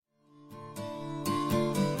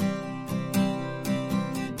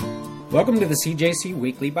Welcome to the CJC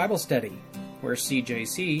Weekly Bible Study, where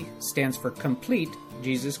CJC stands for Complete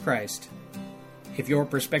Jesus Christ. If your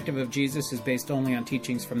perspective of Jesus is based only on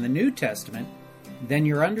teachings from the New Testament, then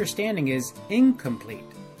your understanding is incomplete.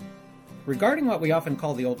 Regarding what we often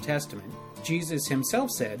call the Old Testament, Jesus himself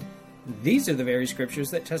said, "These are the very scriptures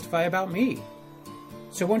that testify about me."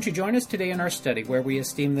 So won't you join us today in our study where we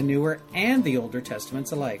esteem the newer and the older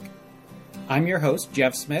testaments alike. I'm your host,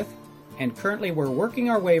 Jeff Smith, and currently we're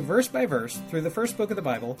working our way verse by verse through the first book of the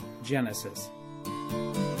Bible, Genesis.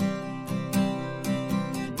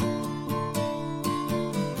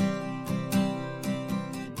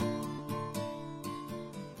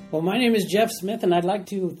 Well, my name is Jeff Smith, and I'd like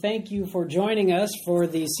to thank you for joining us for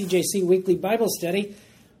the CJC Weekly Bible Study.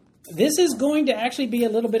 This is going to actually be a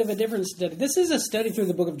little bit of a different study. This is a study through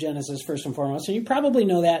the book of Genesis, first and foremost, and you probably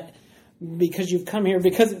know that because you've come here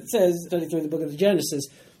because it says study through the book of Genesis.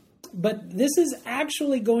 But this is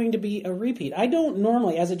actually going to be a repeat. I don't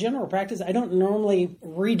normally, as a general practice, I don't normally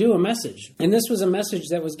redo a message. And this was a message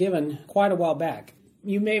that was given quite a while back.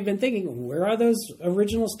 You may have been thinking, where are those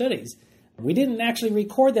original studies? We didn't actually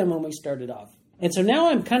record them when we started off. And so now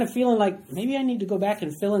I'm kind of feeling like maybe I need to go back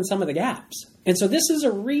and fill in some of the gaps. And so this is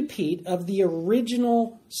a repeat of the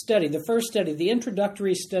original study, the first study, the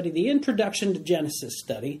introductory study, the Introduction to Genesis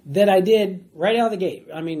study that I did right out of the gate.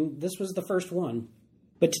 I mean, this was the first one.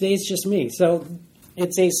 But today it's just me. So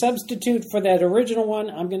it's a substitute for that original one.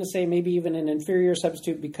 I'm going to say maybe even an inferior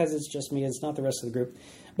substitute because it's just me. It's not the rest of the group.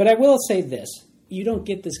 But I will say this. You don't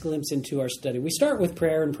get this glimpse into our study. We start with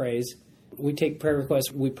prayer and praise. We take prayer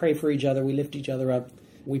requests. We pray for each other. We lift each other up.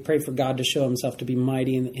 We pray for God to show himself to be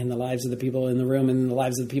mighty in the lives of the people in the room and in the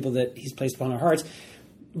lives of the people that he's placed upon our hearts.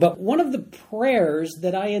 But one of the prayers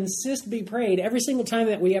that I insist be prayed every single time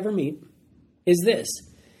that we ever meet is this.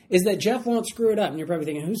 Is that Jeff won't screw it up. And you're probably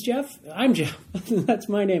thinking, who's Jeff? I'm Jeff. That's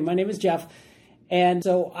my name. My name is Jeff. And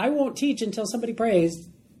so I won't teach until somebody prays,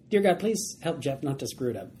 "Dear God, please help Jeff not to screw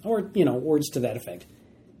it up." Or, words to that effect.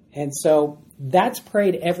 And so that's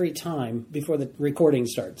prayed every time before the recording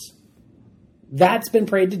starts. That's been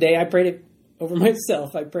prayed today. I prayed it over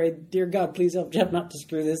myself. I prayed, "Dear God, please help Jeff not to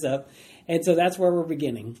screw this up." And so that's where we're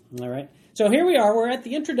beginning. All right. So here we are. We're at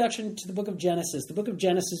the introduction to the book of Genesis. The book of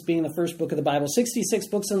Genesis being the first book of the Bible. 66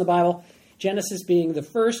 books in the Bible. Genesis being the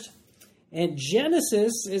first. And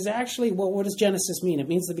Genesis is actually, well, what does Genesis mean? It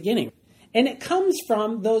means the beginning. And it comes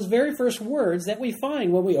from those very first words that we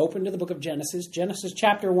find when we open to the book of Genesis. Genesis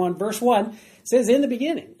chapter 1, verse 1 says, "In the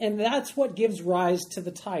beginning." And that's what gives rise to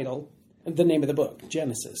the title, the name of the book,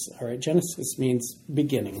 Genesis. All right, Genesis means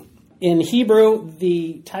beginning. In Hebrew,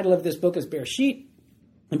 the title of this book is Bereshit.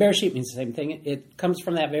 And Bereshit means the same thing. It comes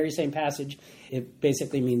from that very same passage. It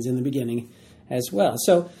basically means in the beginning as well.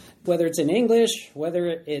 So whether it's in English,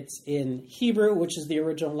 whether it's in Hebrew, which is the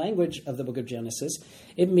original language of the book of Genesis,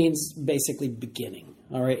 it means basically beginning.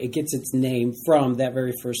 All right, it gets its name from that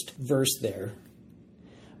very first verse there.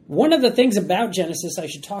 One of the things about Genesis I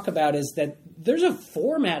should talk about is that there's a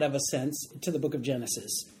format of a sense to the book of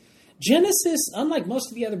Genesis. Genesis, unlike most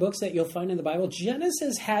of the other books that you'll find in the Bible,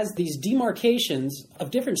 Genesis has these demarcations of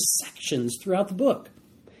different sections throughout the book.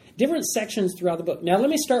 Different sections throughout the book. Now, let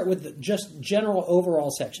me start with just general overall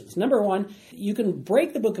sections. Number one, you can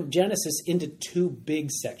break the book of Genesis into two big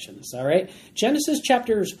sections, all right? Genesis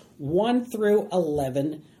chapters 1 through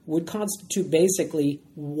 11 would constitute basically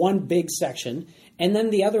one big section, and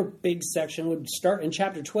then the other big section would start in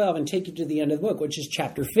chapter 12 and take you to the end of the book, which is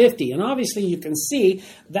chapter 50. And obviously you can see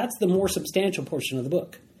that's the more substantial portion of the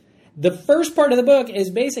book. The first part of the book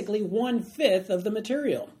is basically 1/5 of the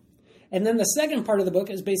material. And then the second part of the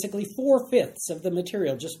book is basically 4/5 of the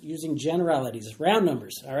material, just using generalities, round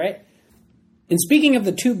numbers, all right? And speaking of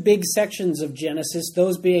the two big sections of Genesis,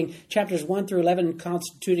 those being chapters 1 through 11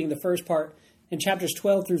 constituting the first part, and chapters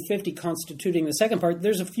 12 through 50 constituting the second part,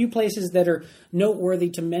 there's a few places that are noteworthy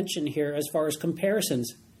to mention here as far as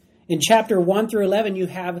comparisons. In chapter 1 through 11, you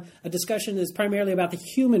have a discussion that's primarily about the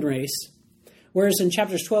human race, whereas in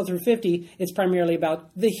chapters 12 through 50, it's primarily about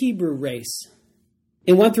the Hebrew race.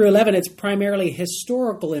 In 1 through 11, it's primarily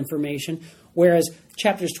historical information, whereas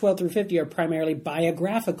chapters 12 through 50 are primarily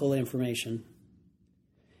biographical information.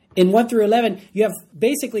 In 1 through 11, you have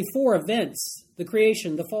basically four events: the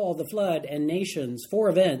creation, the fall, the flood, and nations. Four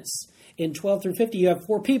events. In 12 through 50, you have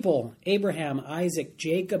four people: Abraham, Isaac,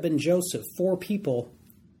 Jacob, and Joseph. Four people.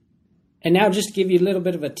 And now just to give you a little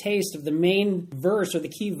bit of a taste of the main verse or the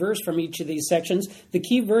key verse from each of these sections, the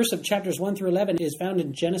key verse of chapters 1 through 11 is found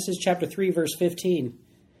in Genesis chapter 3, verse 15.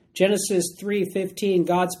 Genesis 3:15,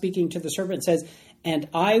 God speaking to the serpent says, "And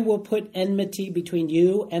I will put enmity between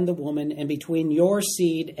you and the woman, and between your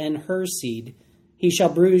seed and her seed. He shall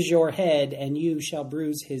bruise your head, and you shall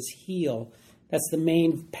bruise his heel. That's the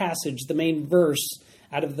main passage, the main verse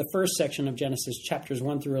out of the first section of Genesis, chapters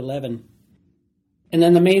 1 through 11. And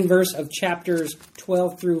then the main verse of chapters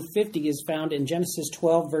 12 through 50 is found in Genesis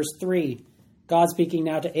 12, verse 3. God speaking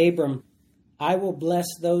now to Abram, I will bless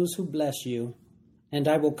those who bless you, and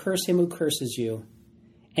I will curse him who curses you.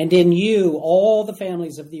 And in you all the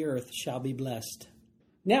families of the earth shall be blessed.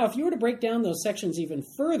 Now, if you were to break down those sections even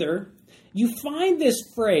further, you find this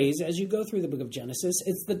phrase as you go through the book of Genesis.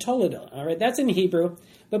 It's the Toledot, all right? That's in Hebrew.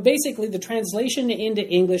 But basically, the translation into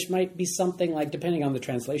English might be something like, depending on the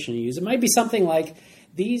translation you use, it might be something like,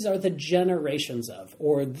 these are the generations of,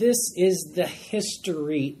 or this is the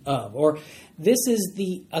history of, or this is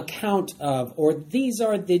the account of, or these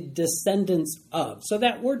are the descendants of. So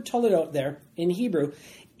that word Toledot there in Hebrew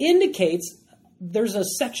indicates there's a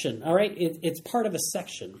section, all right? It's part of a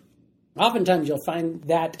section. Oftentimes you'll find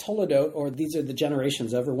that Toledot, or these are the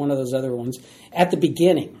generations of, or one of those other ones, at the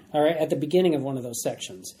beginning, all right? At the beginning of one of those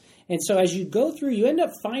sections. And so as you go through, you end up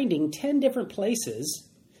finding 10 different places,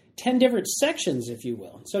 10 different sections, if you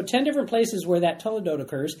will. So 10 different places where that Toledot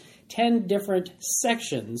occurs, 10 different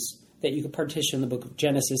sections that you could partition the book of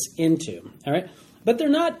Genesis into, all right? But they're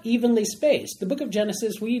not evenly spaced. The book of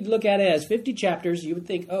Genesis, we look at it as 50 chapters. You would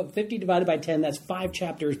think, 50 divided by 10, that's 5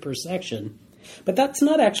 chapters per section. But that's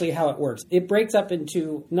not actually how it works. It breaks up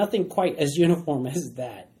into nothing quite as uniform as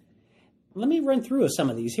that. Let me run through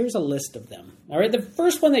some of these. Here's a list of them. All right, the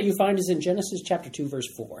first one that you find is in Genesis chapter 2, verse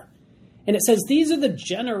 4. And it says, these are the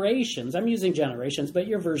generations. I'm using generations, but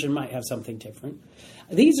your version might have something different.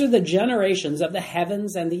 These are the generations of the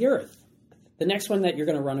heavens and the earth. The next one that you're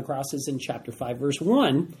going to run across is in chapter 5, verse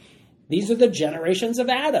 1. These are the generations of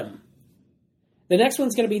Adam. The next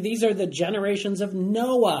one's going to be, these are the generations of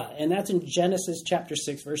Noah, and that's in Genesis chapter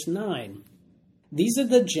 6, verse 9. These are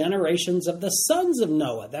the generations of the sons of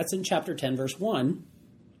Noah. That's in chapter 10, verse 1.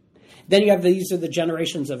 Then you have, these are the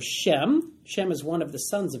generations of Shem. Shem is one of the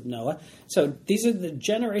sons of Noah. So these are the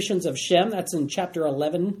generations of Shem. That's in chapter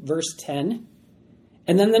 11, verse 10.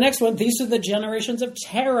 And then the next one, these are the generations of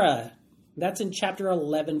Terah. That's in chapter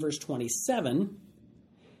 11, verse 27.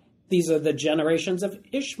 These are the generations of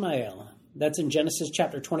Ishmael. That's in Genesis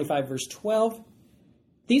chapter 25, verse 12.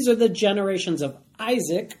 These are the generations of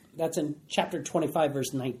Isaac. That's in chapter 25,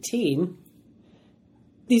 verse 19.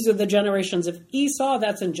 These are the generations of Esau.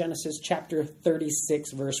 That's in Genesis chapter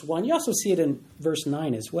 36, verse 1. You also see it in verse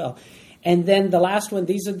 9 as well. And then the last one,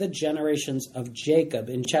 these are the generations of Jacob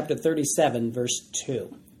in chapter 37, verse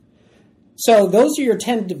 2. So those are your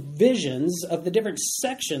 10 divisions of the different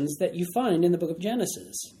sections that you find in the book of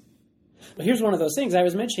Genesis. But here's one of those things I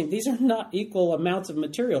was mentioning. These are not equal amounts of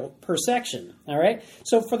material per section, all right?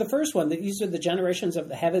 So for the first one, these are the generations of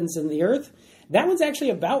the heavens and the earth. That one's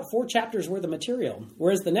actually about 4 chapters worth of material,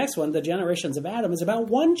 whereas the next one, the generations of Adam, is about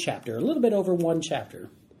 1 chapter, a little bit over 1 chapter.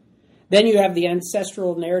 Then you have the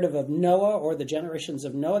ancestral narrative of Noah, or the generations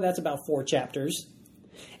of Noah. That's about 4 chapters.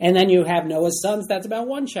 And then you have Noah's sons. That's about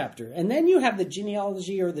 1 chapter. And then you have the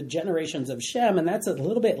genealogy, or the generations of Shem, and that's a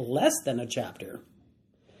little bit less than a chapter.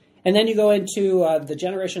 And then you go into the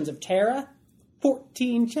generations of Terah,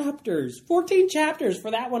 14 chapters. 14 chapters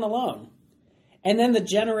for that one alone. And then the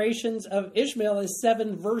generations of Ishmael is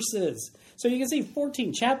 7 verses. So you can see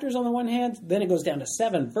 14 chapters on the one hand, then it goes down to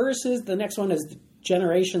 7 verses. The next one is the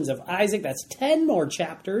generations of Isaac, that's 10 more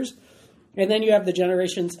chapters. And then you have the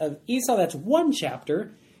generations of Esau, that's 1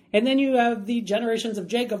 chapter. And then you have the generations of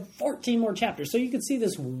Jacob, 14 more chapters. So you can see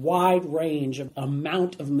this wide range of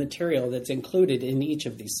amount of material that's included in each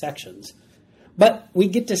of these sections. But we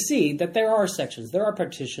get to see that there are sections, there are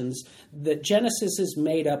partitions, that Genesis is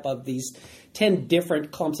made up of these 10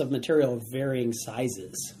 different clumps of material of varying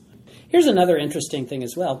sizes. Here's another interesting thing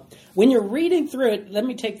as well. When you're reading through it, let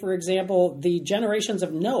me take, for example, the generations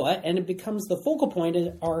of Noah, and it becomes the focal point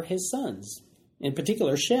are his sons, in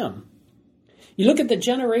particular Shem. You look at the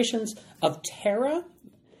generations of Terah,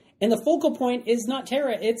 and the focal point is not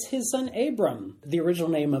Terah, it's his son Abram, the original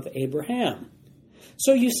name of Abraham.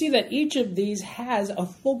 So you see that each of these has a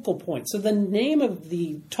focal point. So the name of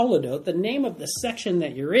the Toledot, the name of the section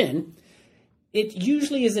that you're in, it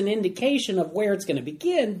usually is an indication of where it's going to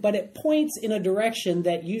begin, but it points in a direction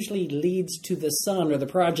that usually leads to the son or the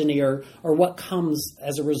progeny or what comes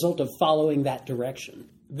as a result of following that direction.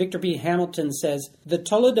 Victor P. Hamilton says, the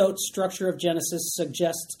Toledot structure of Genesis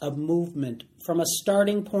suggests a movement from a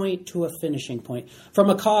starting point to a finishing point, from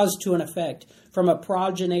a cause to an effect, from a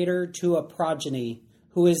progenitor to a progeny,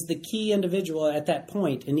 who is the key individual at that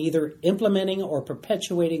point in either implementing or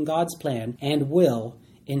perpetuating God's plan and will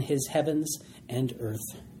in his heavens and earth.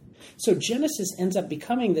 So Genesis ends up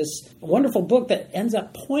becoming this wonderful book that ends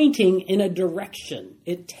up pointing in a direction.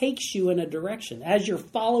 It takes you in a direction as you're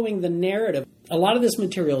following the narrative. A lot of this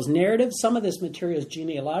material is narrative. Some of this material is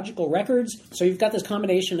genealogical records. So you've got this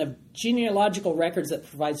combination of genealogical records that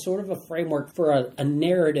provide sort of a framework for a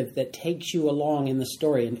narrative that takes you along in the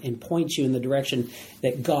story and points you in the direction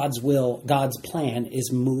that God's will, God's plan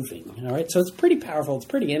is moving. All right, so it's pretty powerful. It's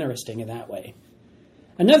pretty interesting in that way.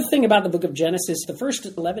 Another thing about the book of Genesis, the first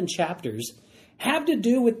 11 chapters have to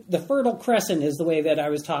do with the Fertile Crescent, is the way that I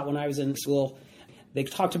was taught when I was in school. They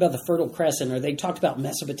talked about the Fertile Crescent, or they talked about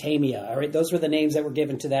Mesopotamia. All right, those were the names that were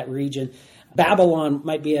given to that region. Babylon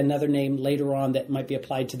might be another name later on that might be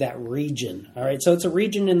applied to that region. All right, so it's a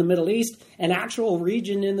region in the Middle East, an actual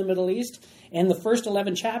region in the Middle East, and the first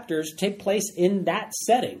 11 chapters take place in that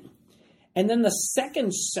setting. And then the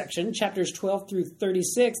second section, chapters 12 through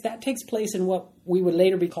 36, that takes place in what we would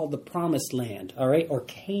later be called the Promised Land, all right, or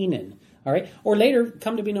Canaan, all right, or later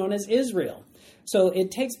come to be known as Israel. So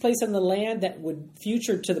it takes place in the land that would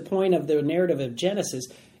future to the point of the narrative of Genesis.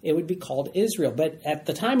 It would be called Israel. But at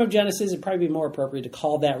the time of Genesis, it'd probably be more appropriate to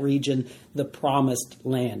call that region the Promised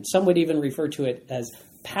Land. Some would even refer to it as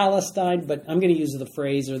Palestine, but I'm going to use the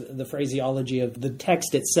phrase or the phraseology of the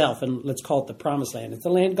text itself, and let's call it the Promised Land. It's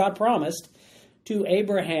the land God promised to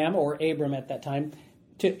Abraham, or Abram at that time,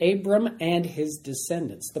 to Abram and his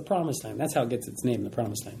descendants. The Promised Land. That's how it gets its name, the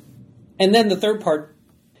Promised Land. And then the third part,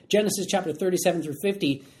 Genesis chapter 37 through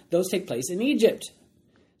 50, those take place in Egypt.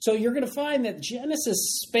 So you're going to find that Genesis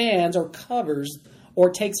spans or covers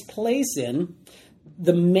or takes place in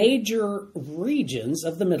the major regions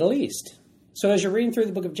of the Middle East. So as you're reading through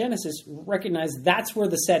the book of Genesis, recognize that's where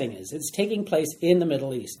the setting is. It's taking place in the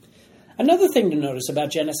Middle East. Another thing to notice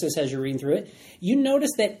about Genesis as you're reading through it, you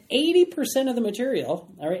notice that 80% of the material,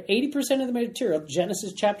 all right, 80% of the material,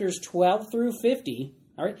 Genesis chapters 12 through 50,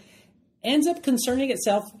 all right, ends up concerning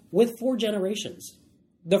itself with 4 generations.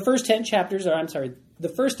 The first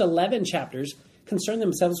 11 chapters concern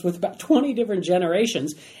themselves with about 20 different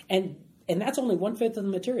generations, and that's only 1/5 of the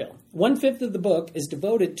material. 1/5 of the book is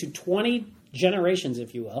devoted to 20 generations,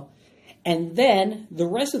 if you will. And then the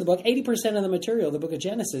rest of the book, 80% of the material, the book of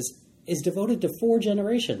Genesis, is devoted to 4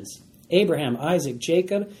 generations. Abraham, Isaac,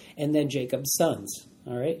 Jacob, and then Jacob's sons.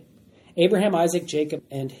 All right? Abraham, Isaac, Jacob,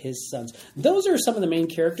 and his sons. Those are some of the main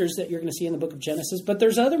characters that you're going to see in the book of Genesis, but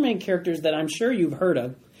there's other main characters that I'm sure you've heard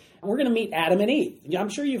of. We're going to meet Adam and Eve. I'm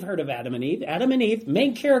sure you've heard of Adam and Eve. Adam and Eve,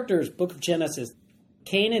 main characters, book of Genesis.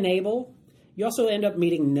 Cain and Abel. You also end up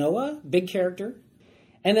meeting Noah, big character.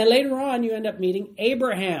 And then later on, you end up meeting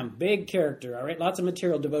Abraham, big character. All right, lots of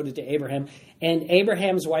material devoted to Abraham. And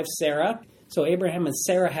Abraham's wife, Sarah. So Abraham and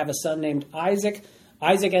Sarah have a son named Isaac.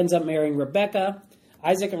 Isaac ends up marrying Rebekah.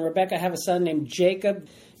 Isaac and Rebekah have a son named Jacob.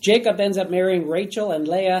 Jacob ends up marrying Rachel and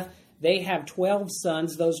Leah. They have 12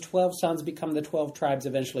 sons. Those 12 sons become the 12 tribes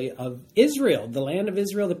eventually of Israel, the land of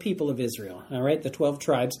Israel, the people of Israel. All right, the 12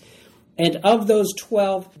 tribes. And of those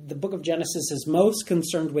 12, the book of Genesis is most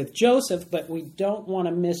concerned with Joseph, but we don't want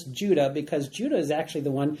to miss Judah, because Judah is actually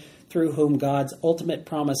the one through whom God's ultimate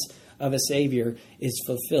promise of a Savior is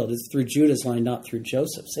fulfilled. It's through Judah's line, not through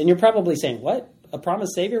Joseph's. And you're probably saying, what? A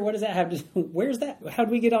promised Savior? What does that have to do? Where's that? How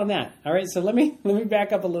do we get on that? All right, so let me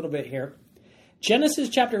back up a little bit here. Genesis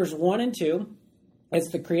chapters 1 and 2, it's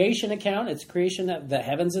the creation account. It's creation of the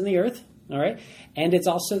heavens and the earth, all right? And it's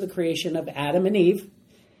also the creation of Adam and Eve.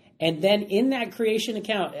 And then in that creation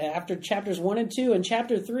account, after chapters 1 and 2, and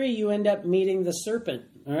chapter 3, you end up meeting the serpent,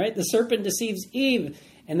 all right? The serpent deceives Eve,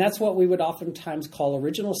 and that's what we would oftentimes call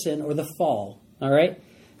original sin or the fall, all right?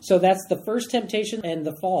 So that's the first temptation and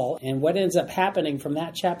the fall, and what ends up happening from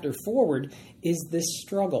that chapter forward is this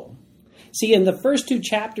struggle. See, in the first 2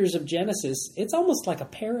 chapters of Genesis, it's almost like a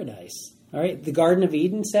paradise, all right? The Garden of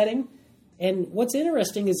Eden setting. And what's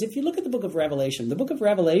interesting is if you look at the book of Revelation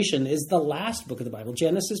is the last book of the Bible,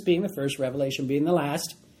 Genesis being the first, Revelation being the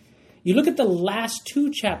last. You look at the last 2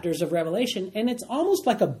 chapters of Revelation, and it's almost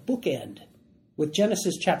like a bookend, with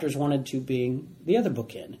Genesis chapters 1 and 2 being the other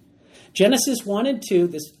bookend. Genesis 1 and 2,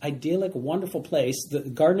 this idyllic, wonderful place, the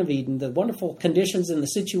Garden of Eden, the wonderful conditions and the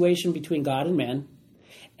situation between God and man.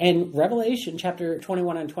 And Revelation chapter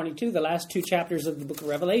 21 and 22, the last 2 chapters of the book of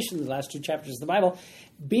Revelation, the last 2 chapters of the Bible,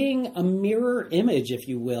 being a mirror image, if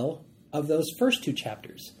you will, of those first 2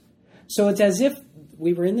 chapters. So it's as if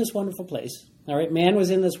we were in this wonderful place. All right, man was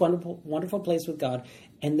in this wonderful place with God.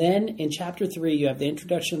 And then in chapter 3, you have the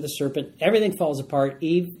introduction of the serpent. Everything falls apart.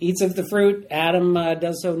 Eve eats of the fruit. Adam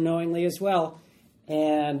does so knowingly as well.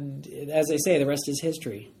 And as I say, the rest is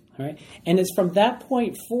history. All right, and it's from that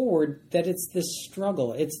point forward that it's this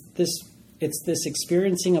struggle. It's It's this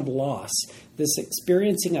experiencing of loss, this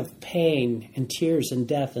experiencing of pain and tears and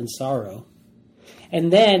death and sorrow.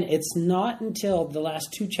 And then it's not until the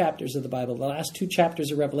last 2 chapters of the Bible, the last 2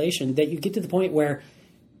 chapters of Revelation, that you get to the point where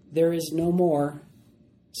there is no more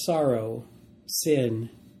sorrow, sin,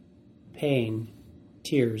 pain,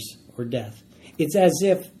 tears, or death. It's as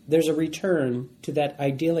if there's a return to that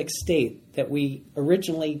idyllic state that we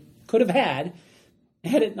originally could have had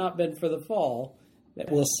it not been for the fall that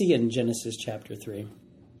we'll see in Genesis chapter 3.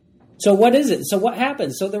 So what is it? So what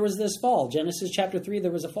happened? So there was this fall. Genesis chapter 3, there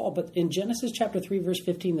was a fall. But in Genesis chapter 3, verse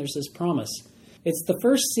 15, there's this promise. It's the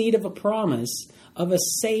first seed of a promise of a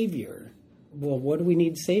Savior. Well, what do we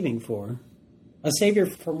need saving for? A Savior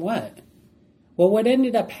from what? Well, what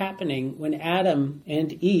ended up happening when Adam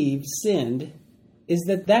and Eve sinned is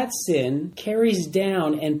that sin carries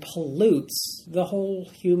down and pollutes the whole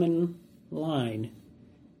human line.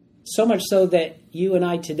 So much so that you and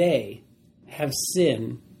I today have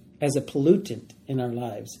sin as a pollutant in our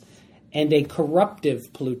lives, and a corruptive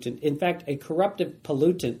pollutant. In fact, a corruptive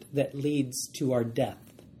pollutant that leads to our death.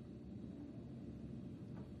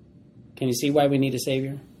 Can you see why we need a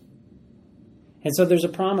Savior? And so there's a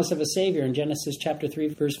promise of a Savior in Genesis chapter 3,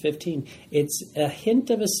 verse 15. It's a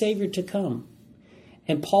hint of a Savior to come.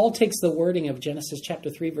 And Paul takes the wording of Genesis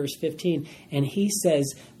chapter 3, verse 15, and he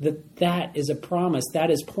says that is a promise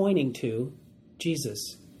that is pointing to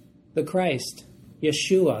Jesus, the Christ,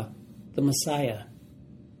 Yeshua, the Messiah.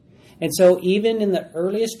 And so even in the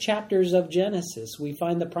earliest chapters of Genesis, we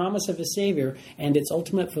find the promise of a Savior and its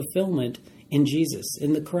ultimate fulfillment in Jesus,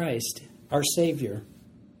 in the Christ, our Savior.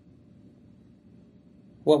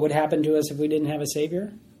 What would happen to us if we didn't have a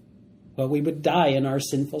Savior? Well, we would die in our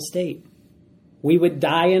sinful state. We would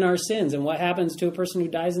die in our sins. And what happens to a person who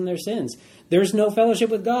dies in their sins? There's no fellowship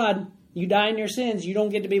with God. You die in your sins. You don't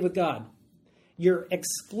get to be with God. You're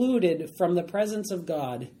excluded from the presence of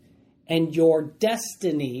God. And your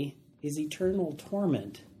destiny is eternal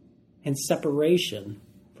torment and separation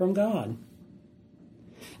from God.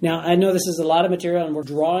 Now, I know this is a lot of material, and we're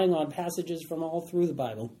drawing on passages from all through the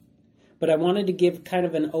Bible. But I wanted to give kind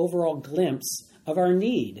of an overall glimpse of our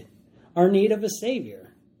need of a Savior.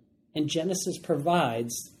 And Genesis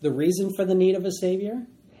provides the reason for the need of a Savior,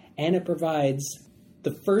 and it provides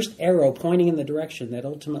the first arrow pointing in the direction that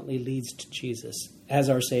ultimately leads to Jesus as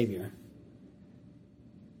our Savior.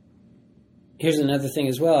 Here's another thing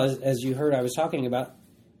as well, as you heard I was talking about.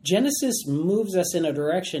 Genesis moves us in a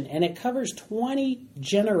direction, and it covers 20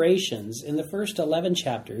 generations in the first 11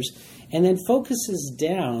 chapters, and then focuses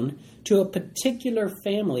down to a particular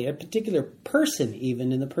family, a particular person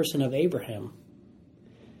even, in the person of Abraham.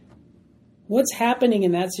 What's happening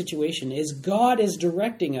in that situation is God is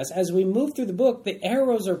directing us. As we move through the book, the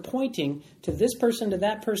arrows are pointing to this person, to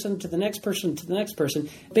that person, to the next person, to the next person.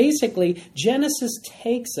 Basically, Genesis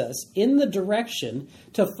takes us in the direction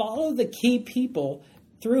to follow the key people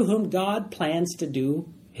through whom God plans to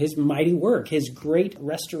do his mighty work, his great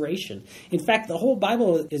restoration. In fact, the whole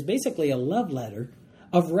Bible is basically a love letter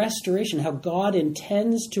of restoration, how God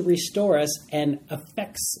intends to restore us and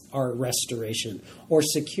affects our restoration or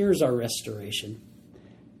secures our restoration.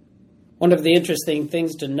 One of the interesting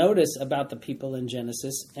things to notice about the people in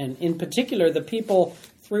Genesis, and in particular the people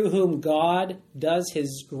through whom God does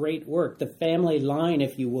his great work, the family line,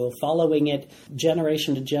 if you will, following it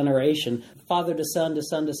generation to generation, father to son to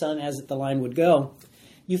son to son, as the line would go,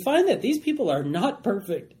 you find that these people are not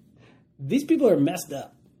perfect. These people are messed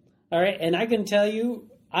up. All right, and I can tell you,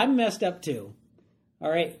 I'm messed up too. All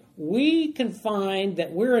right, we can find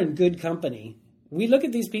that we're in good company. We look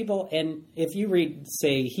at these people, and if you read,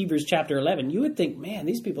 say, Hebrews chapter 11, you would think, man,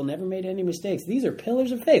 these people never made any mistakes. These are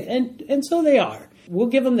pillars of faith, and so they are. We'll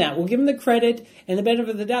give them that. We'll give them the credit and the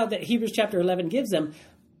benefit of the doubt that Hebrews chapter 11 gives them,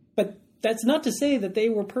 but that's not to say that they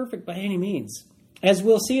were perfect by any means. As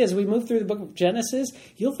we'll see as we move through the book of Genesis,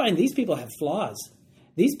 you'll find these people have flaws.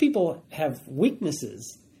 These people have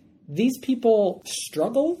weaknesses. These people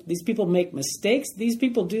struggle. These people make mistakes. These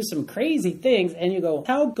people do some crazy things. And you go,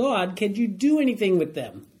 how, God, could you do anything with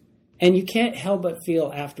them? And you can't help but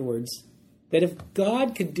feel afterwards that if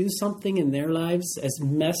God could do something in their lives as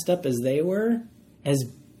messed up as they were, as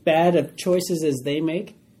bad of choices as they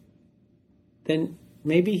make, then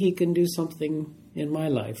maybe he can do something in my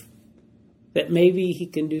life. That maybe he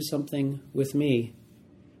can do something with me.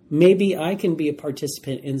 Maybe I can be a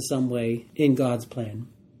participant in some way in God's plan.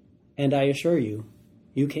 And I assure you,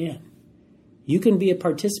 you can. You can be a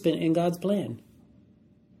participant in God's plan.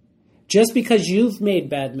 Just because you've made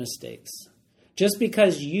bad mistakes, just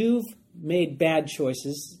because you've made bad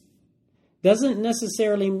choices, doesn't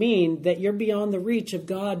necessarily mean that you're beyond the reach of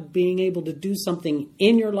God being able to do something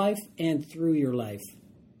in your life and through your life.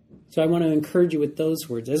 So I want to encourage you with those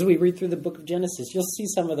words. As we read through the book of Genesis, you'll see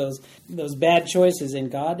some of those bad choices, and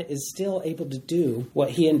God is still able to do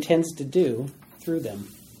what he intends to do through them.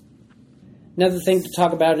 Another thing to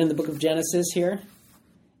talk about in the book of Genesis here,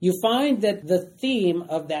 you find that the theme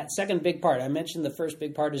of that second big part, I mentioned the first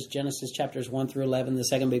big part is Genesis chapters 1 through 11, the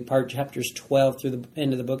second big part, chapters 12 through the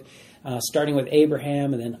end of the book, starting with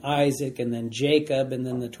Abraham and then Isaac and then Jacob and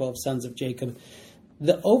then the 12 sons of Jacob.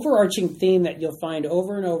 The overarching theme that you'll find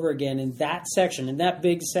over and over again in that section, in that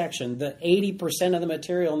big section, the 80% of the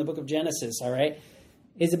material in the book of Genesis, all right,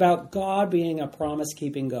 is about God being a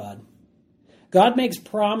promise-keeping God. God makes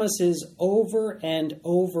promises over and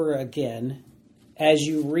over again as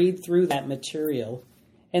you read through that material.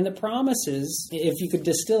 And the promises, if you could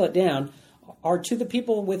distill it down, are to the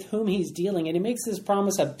people with whom he's dealing. And he makes this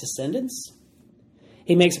promise of descendants.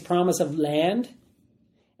 He makes a promise of land.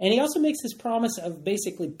 And he also makes this promise of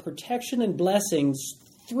basically protection and blessings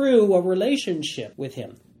through a relationship with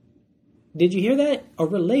him. Did you hear that? A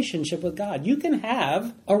relationship with God. You can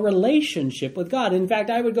have a relationship with God. In fact,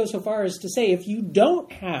 I would go so far as to say if you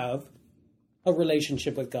don't have a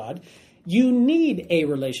relationship with God, you need a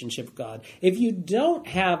relationship with God. If you don't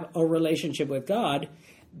have a relationship with God,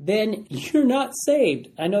 then you're not saved.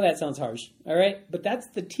 I know that sounds harsh, all right? But that's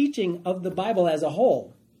the teaching of the Bible as a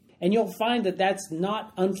whole. And you'll find that that's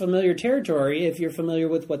not unfamiliar territory if you're familiar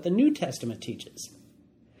with what the New Testament teaches.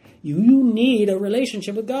 You need a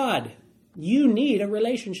relationship with God. You need a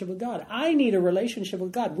relationship with God. I need a relationship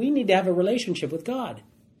with God. We need to have a relationship with God.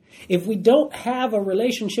 If we don't have a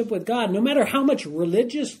relationship with God, no matter how much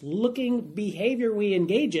religious-looking behavior we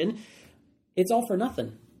engage in, it's all for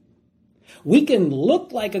nothing. We can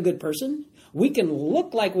look like a good person. We can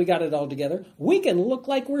look like we got it all together. We can look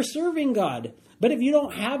like we're serving God. But if you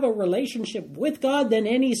don't have a relationship with God, then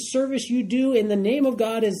any service you do in the name of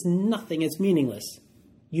God is nothing. It's meaningless.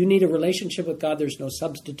 You need a relationship with God. There's no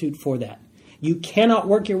substitute for that. You cannot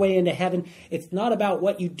work your way into heaven. It's not about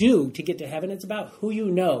what you do to get to heaven. It's about who you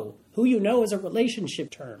know. Who you know is a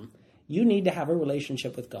relationship term. You need to have a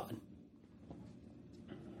relationship with God.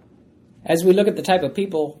 As we look at the type of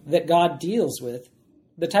people that God deals with,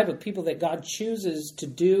 the type of people that God chooses to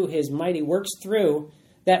do his mighty works through,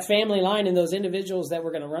 that family line and those individuals that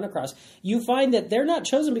we're going to run across, you find that they're not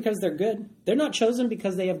chosen because they're good. They're not chosen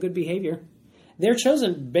because they have good behavior. They're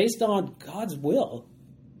chosen based on God's will.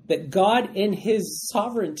 That God in his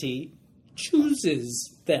sovereignty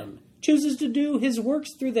chooses them, chooses to do his works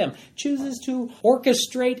through them, chooses to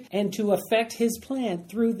orchestrate and to affect his plan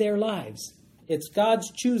through their lives. It's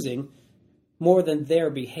God's choosing more than their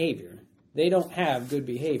behavior. They don't have good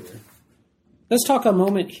behavior. Let's talk a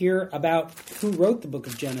moment here about who wrote the book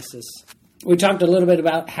of Genesis. We talked a little bit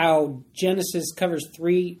about how Genesis covers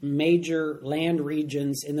 3 major land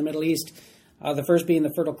regions in the Middle East. The first being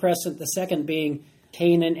the Fertile Crescent, the second being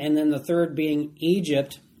Canaan, and then the third being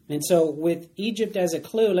Egypt. And so with Egypt as a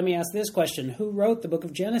clue, let me ask this question. Who wrote the book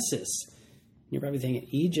of Genesis? You're probably thinking,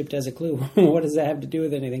 Egypt as a clue. What does that have to do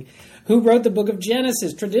with anything? Who wrote the book of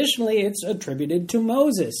Genesis? Traditionally, it's attributed to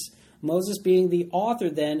Moses. Moses being the author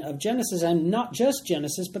then of Genesis, and not just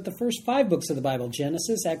Genesis, but the first 5 books of the Bible,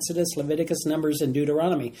 Genesis, Exodus, Leviticus, Numbers, and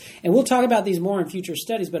Deuteronomy. And we'll talk about these more in future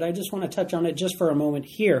studies, but I just want to touch on it just for a moment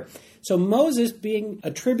here. So Moses being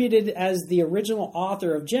attributed as the original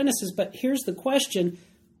author of Genesis, but here's the question,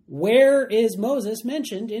 where is Moses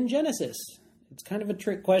mentioned in Genesis? It's kind of a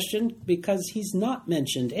trick question because he's not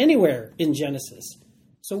mentioned anywhere in Genesis.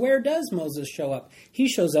 So where does Moses show up? He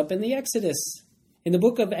shows up in the Exodus. In the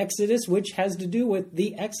book of Exodus, which has to do with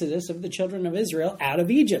the exodus of the children of Israel out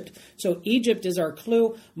of Egypt. So Egypt is our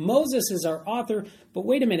clue. Moses is our author. But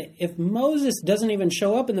wait a minute. If Moses doesn't even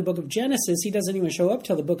show up in the book of Genesis, he doesn't even show up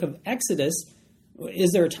till the book of Exodus.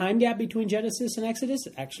 Is there a time gap between Genesis and Exodus?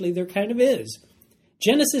 Actually, there kind of is.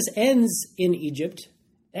 Genesis ends in Egypt.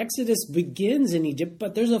 Exodus begins in Egypt.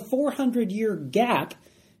 But there's a 400-year gap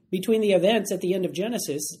between the events at the end of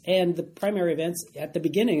Genesis and the primary events at the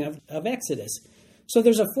beginning of Exodus. So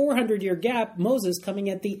there's a 400-year gap, Moses coming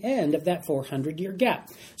at the end of that 400-year gap.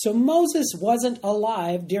 So Moses wasn't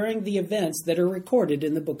alive during the events that are recorded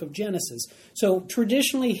in the book of Genesis. So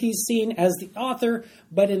traditionally he's seen as the author,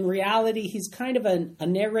 but in reality he's kind of a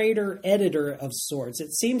narrator, editor of sorts.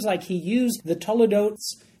 It seems like he used the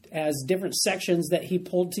Toledotes as different sections that he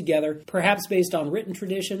pulled together, perhaps based on written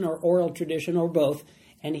tradition or oral tradition or both.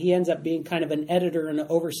 And he ends up being kind of an editor and an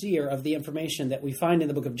overseer of the information that we find in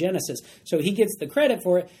the book of Genesis. So he gets the credit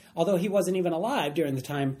for it, although he wasn't even alive during the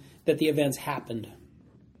time that the events happened.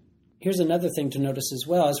 Here's another thing to notice as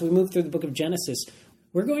well. As we move through the book of Genesis,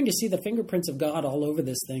 we're going to see the fingerprints of God all over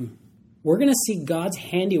this thing. We're going to see God's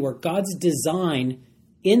handiwork, God's design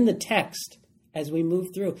in the text as we move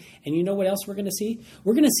through. And you know what else we're going to see?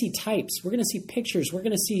 We're going to see types. We're going to see pictures. We're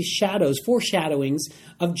going to see shadows, foreshadowings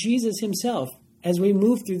of Jesus himself as we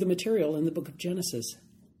move through the material in the book of Genesis.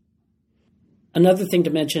 Another thing to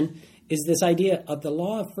mention is this idea of the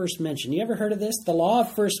law of first mention. You ever heard of this? The law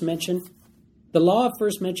of first mention. The law of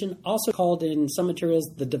first mention, also called in some materials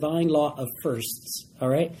the divine law of firsts. All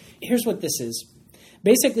right? Here's what this is.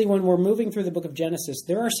 Basically, when we're moving through the book of Genesis,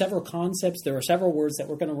 there are several concepts, there are several words that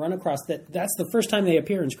we're going to run across that's the first time they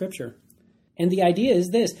appear in Scripture. And the idea is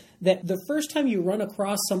this, that the first time you run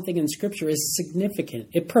across something in Scripture is significant.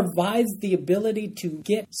 It provides the ability to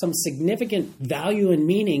get some significant value and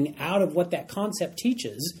meaning out of what that concept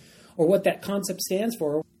teaches, or what that concept stands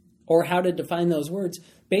for, or how to define those words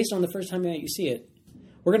based on the first time that you see it.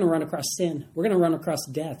 We're going to run across sin. We're going to run across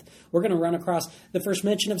death. We're going to run across the first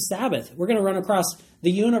mention of Sabbath. We're going to run across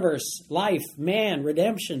the universe, life, man,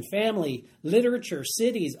 redemption, family, literature,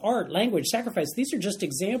 cities, art, language, sacrifice. These are just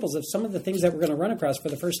examples of some of the things that we're going to run across for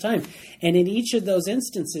the first time. And in each of those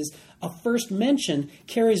instances, a first mention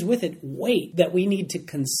carries with it weight that we need to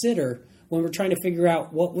consider when we're trying to figure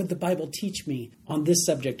out what would the Bible teach me on this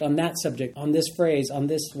subject, on that subject, on this phrase, on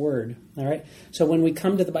this word. All right. So when we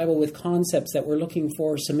come to the Bible with concepts that we're looking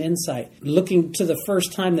for some insight, looking to the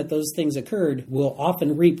first time that those things occurred, we'll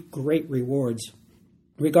often reap great rewards.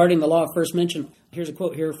 Regarding the law of first mention, here's a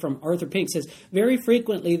quote here from Arthur Pink. It says, "Very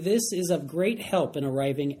frequently this is of great help in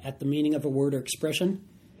arriving at the meaning of a word or expression.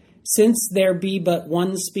 Since there be but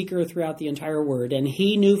one speaker throughout the entire word, and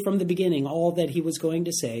he knew from the beginning all that he was going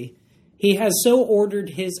to say, he has so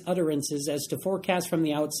ordered his utterances as to forecast from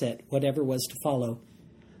the outset whatever was to follow.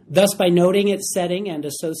 Thus, by noting its setting and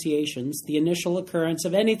associations, the initial occurrence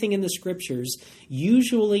of anything in the Scriptures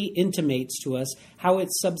usually intimates to us how it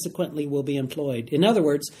subsequently will be employed. In other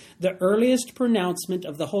words, the earliest pronouncement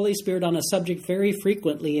of the Holy Spirit on a subject very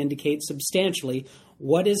frequently indicates substantially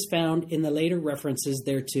what is found in the later references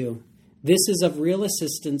thereto. This is of real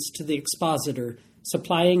assistance to the expositor,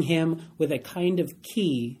 supplying him with a kind of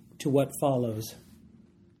key to what follows."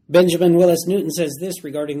 Benjamin Willis Newton says this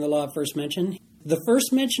regarding the law of first mention. "The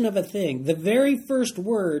first mention of a thing, the very first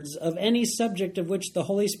words of any subject of which the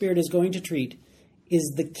Holy Spirit is going to treat,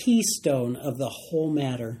 is the keystone of the whole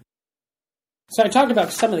matter." So I talked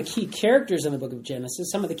about some of the key characters in the book of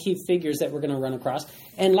Genesis, some of the key figures that we're going to run across.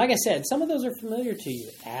 And like I said, some of those are familiar to you.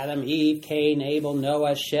 Adam, Eve, Cain, Abel,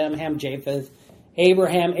 Noah, Shem, Ham, Japheth,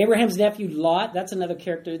 Abraham, Abraham's nephew Lot, that's another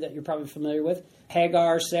character that you're probably familiar with.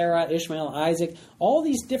 Hagar, Sarah, Ishmael, Isaac, all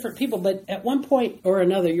these different people. But at one point or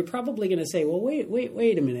another, you're probably going to say, well,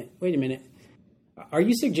 wait a minute. Are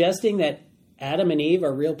you suggesting that Adam and Eve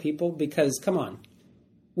are real people? Because, come on,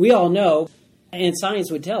 we all know, and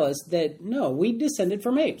science would tell us that, no, we descended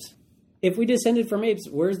from apes. If we descended from apes,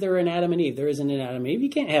 where's there an Adam and Eve? There isn't an Adam and Eve. You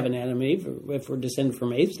can't have an Adam and Eve if we're descended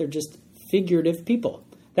from apes. They're just figurative people.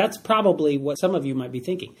 That's probably what some of you might be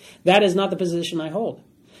thinking. That is not the position I hold.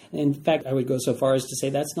 In fact, I would go so far as to say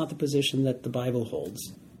that's not the position that the Bible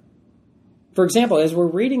holds. For example, as we're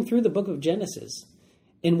reading through the book of Genesis,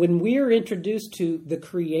 and when we are introduced to the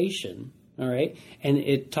creation, all right, and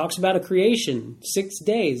it talks about a creation, 6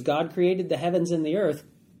 days, God created the heavens and the earth,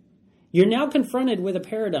 you're now confronted with a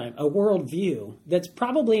paradigm, a worldview, that's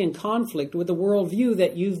probably in conflict with the worldview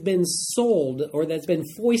that you've been sold or that's been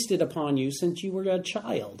foisted upon you since you were a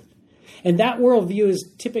child. And that worldview is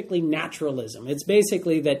typically naturalism. It's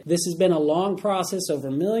basically that this has been a long process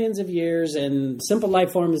over millions of years, and simple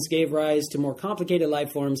life forms gave rise to more complicated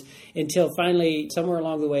life forms until finally, somewhere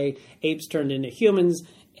along the way, apes turned into humans,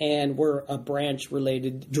 and we're a branch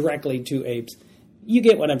related directly to apes. You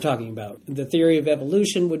get what I'm talking about. The theory of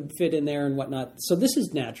evolution would fit in there and whatnot. So this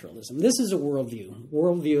is naturalism. This is a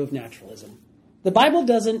worldview of naturalism. The Bible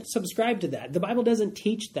doesn't subscribe to that. The Bible doesn't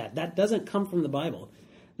teach that. That doesn't come from the Bible.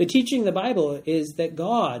 The teaching of the Bible is that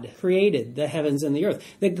God created the heavens and the earth,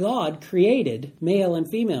 that God created male and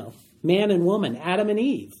female, man and woman, Adam and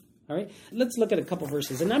Eve. All right, let's look at a couple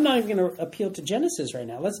verses. And I'm not even going to appeal to Genesis right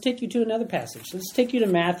now. Let's take you to another passage. Let's take you to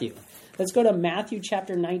Matthew. Let's go to Matthew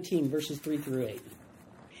chapter 19, verses 3 through 8.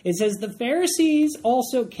 It says, "The Pharisees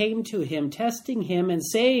also came to him, testing him and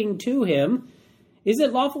saying to him, 'Is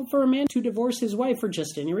it lawful for a man to divorce his wife for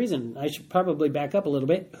just any reason?'" I should probably back up a little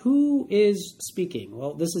bit. Who is speaking?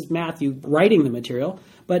 Well, this is Matthew writing the material,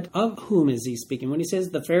 but of whom is he speaking? When he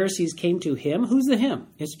says the Pharisees came to him, who's the him?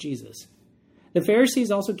 It's Jesus. The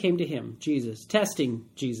Pharisees also came to him, Jesus, testing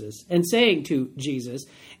Jesus, and saying to Jesus,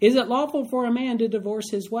 "Is it lawful for a man to divorce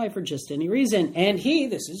his wife for just any reason?" And he,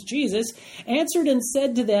 this is Jesus, answered and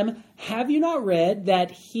said to them, "Have you not read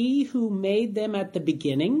that he who made them at the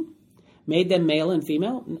beginning made them male and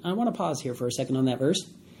female?" I want to pause here for a second on that verse.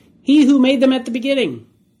 He who made them at the beginning.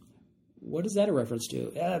 What is that a reference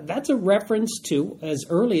to? That's a reference to as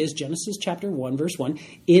early as Genesis chapter 1, verse 1.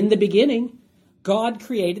 In the beginning, God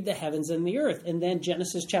created the heavens and the earth. And then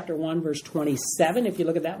Genesis chapter 1, verse 27, if you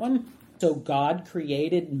look at that one. So God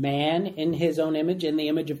created man in his own image. In the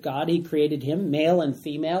image of God, he created him, male and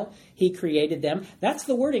female. He created them. That's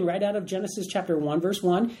the wording right out of Genesis chapter 1, verse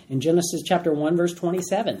 1 and Genesis chapter 1, verse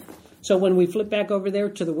 27. So when we flip back over there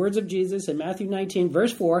to the words of Jesus in Matthew 19,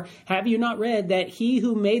 verse 4, have you not read that he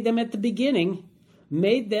who made them at the beginning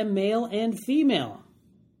made them male and female?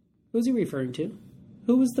 Who's he referring to?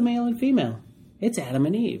 Who was the male and female? It's Adam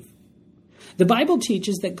and Eve. The Bible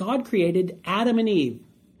teaches that God created Adam and Eve,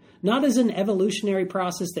 not as an evolutionary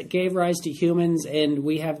process that gave rise to humans and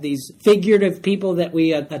we have these figurative people that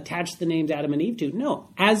we attach the names Adam and Eve to. No,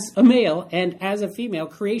 as a male and as a female,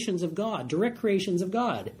 creations of God, direct creations of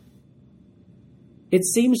God. It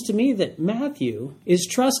seems to me that Matthew is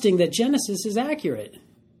trusting that Genesis is accurate.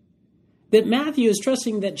 That Matthew is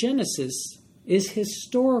trusting that Genesis is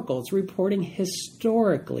historical. It's reporting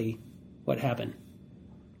historically what happened.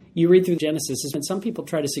 You read through Genesis, and some people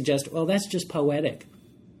try to suggest, well, that's just poetic.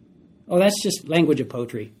 Oh, that's just language of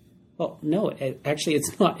poetry. Well, no, actually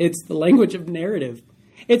it's not. It's the language of narrative.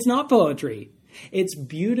 It's not poetry. It's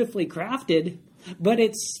beautifully crafted, but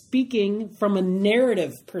it's speaking from a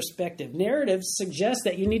narrative perspective. Narrative suggests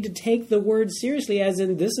that you need to take the word seriously, as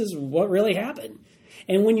in this is what really happened.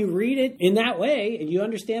 And when you read it in that way, and you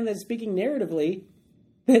understand that it's speaking narratively,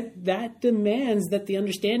 that demands that the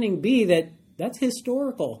understanding be that that's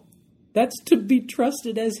historical. That's to be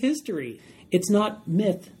trusted as history. It's not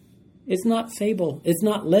myth. It's not fable. It's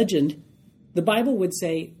not legend. The Bible would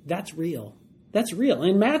say that's real. That's real.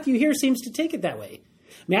 And Matthew here seems to take it that way.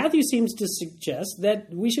 Matthew seems to suggest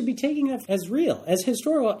that we should be taking it as real, as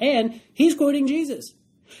historical, and he's quoting Jesus.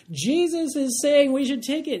 Jesus is saying we should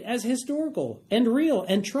take it as historical and real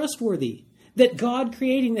and trustworthy, that God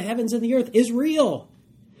creating the heavens and the earth is real,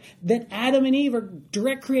 that Adam and Eve are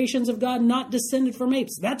direct creations of God, not descended from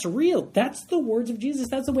apes. That's real. That's the words of Jesus.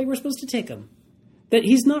 That's the way we're supposed to take them. That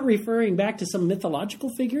he's not referring back to some mythological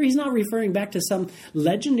figure. He's not referring back to some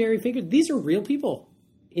legendary figure. These are real people.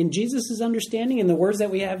 In Jesus' understanding, in the words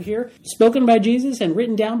that we have here, spoken by Jesus and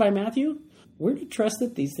written down by Matthew, we're to trust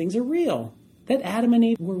that these things are real. That Adam and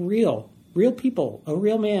Eve were real. Real people. A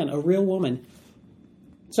real man. A real woman.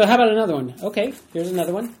 So how about another one? Okay, here's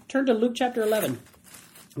another one. Turn to Luke chapter 11.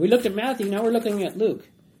 We looked at Matthew, now we're looking at Luke.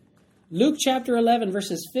 Luke chapter 11,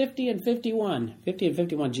 verses 50 and 51. 50 and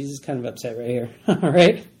 51, Jesus is kind of upset right here. All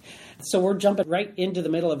right? So we're jumping right into the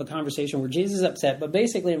middle of a conversation where Jesus is upset. But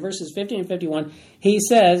basically in verses 50 and 51, he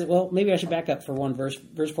says, well, maybe I should back up for one verse,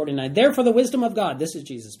 verse 49. Therefore the wisdom of God, this is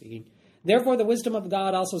Jesus speaking. Therefore the wisdom of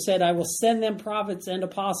God also said, I will send them prophets and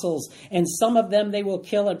apostles, and some of them they will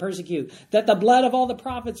kill and persecute, that the blood of all the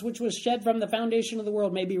prophets which was shed from the foundation of the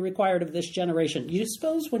world may be required of this generation. You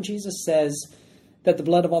suppose when Jesus says that the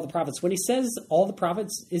blood of all the prophets, when he says all the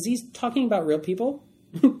prophets, is he talking about real people?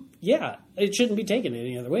 Yeah, it shouldn't be taken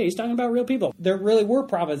any other way. He's talking about real people. There really were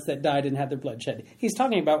prophets that died and had their blood shed. He's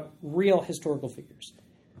talking about real historical figures.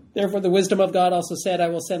 Therefore, the wisdom of God also said, I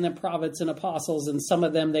will send them prophets and apostles, and some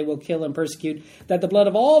of them they will kill and persecute, that the blood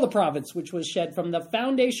of all the prophets which was shed from the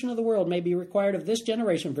foundation of the world may be required of this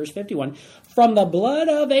generation. Verse 51, from the blood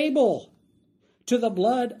of Abel to the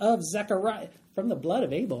blood of Zechariah. From the blood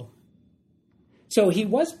of Abel. So he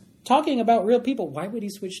was talking about real people. Why would he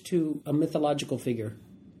switch to a mythological figure?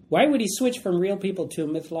 Why would he switch from real people to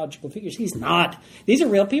mythological figures? He's not. These are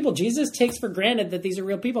real people. Jesus takes for granted that these are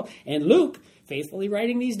real people. And Luke, faithfully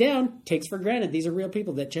writing these down, takes for granted these are real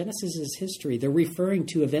people, that Genesis is history. They're referring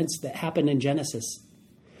to events that happened in Genesis.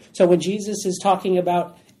 So when Jesus is talking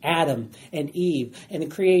about Adam and Eve and the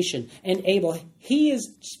creation and Abel, he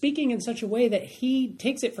is speaking in such a way that he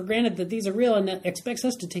takes it for granted that these are real and expects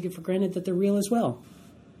us to take it for granted that they're real as well.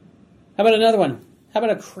 How about another one? How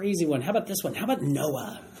about a crazy one? How about this one? How about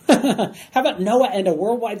Noah? How about Noah and a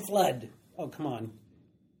worldwide flood? Oh, come on.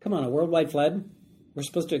 Come on, a worldwide flood? We're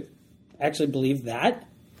supposed to actually believe that?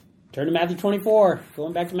 Turn to Matthew 24.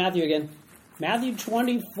 Going back to Matthew again. Matthew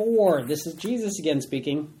 24. This is Jesus again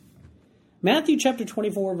speaking. Matthew chapter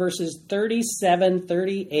 24, verses 37,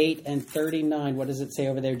 38, and 39. What does it say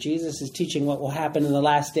over there? Jesus is teaching what will happen in the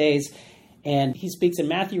last days. And he speaks, and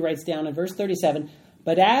Matthew writes down in verse 37,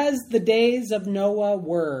 but as the days of Noah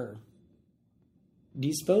were, Do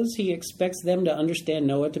you suppose he expects them to understand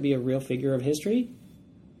Noah to be a real figure of history?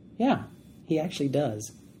 Yeah, he actually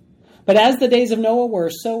does. But as the days of Noah were,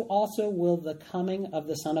 so also will the coming of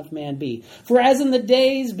the Son of Man be. For as in the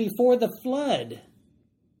days before the flood,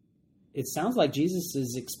 it sounds like Jesus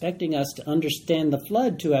is expecting us to understand the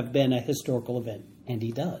flood to have been a historical event, and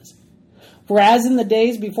he does. For as in the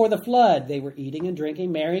days before the flood, they were eating and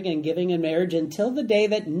drinking, marrying and giving in marriage until the day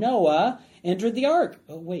that Noah entered the ark.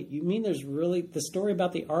 Oh, wait, you mean there's really the story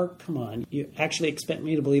about the ark? Come on, you actually expect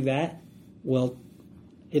me to believe that? Well,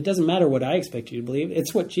 it doesn't matter what I expect you to believe.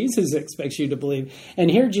 It's what Jesus expects you to believe. And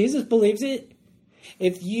here Jesus believes it.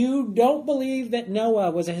 If you don't believe that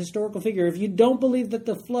Noah was a historical figure, if you don't believe that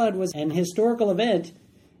the flood was an historical event,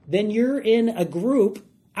 then you're in a group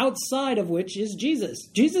outside of which is Jesus.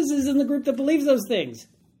 Jesus is in the group that believes those things.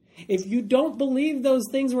 If you don't believe those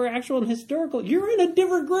things were actual and historical, you're in a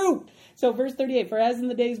different group. So verse 38, for as in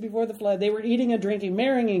the days before the flood, they were eating and drinking,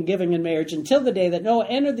 marrying and giving in marriage until the day that Noah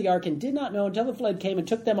entered the ark and did not know until the flood came and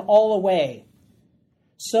took them all away.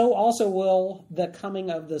 So also will the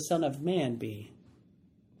coming of the Son of Man be.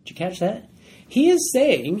 Did you catch that? He is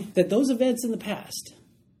saying that those events in the past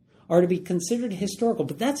are to be considered historical,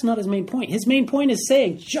 but that's not his main point. His main point is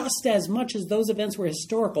saying just as much as those events were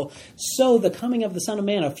historical, so the coming of the Son of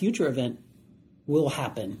Man, a future event, will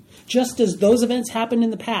happen. Just as those events happened in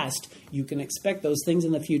the past, you can expect those things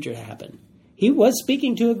in the future to happen. He was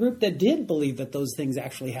speaking to a group that did believe that those things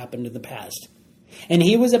actually happened in the past. And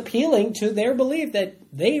he was appealing to their belief that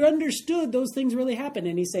they understood those things really happened.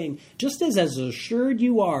 And he's saying, just as assured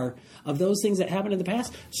you are of those things that happened in the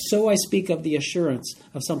past, so I speak of the assurance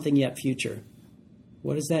of something yet future.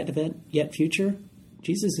 What is that event yet future?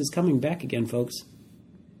 Jesus is coming back again, folks.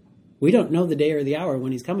 We don't know the day or the hour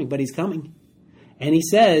when he's coming, but he's coming. And he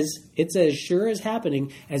says it's as sure as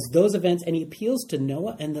happening as those events, and he appeals to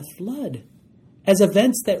Noah and the flood as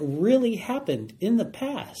events that really happened in the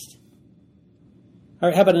past. All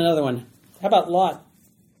right, how about another one? How about Lot?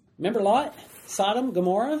 Remember Lot? Sodom,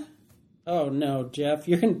 Gomorrah? Oh, no, Jeff,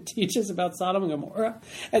 you're going to teach us about Sodom and Gomorrah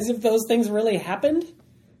as if those things really happened?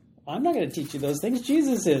 Well, I'm not going to teach you those things.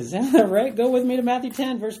 Jesus is. Right? Go with me to Matthew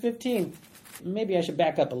 10, verse 15. Maybe I should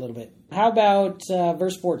back up a little bit. How about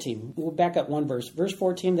verse 14? We'll back up one verse. Verse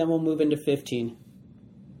 14, then we'll move into 15.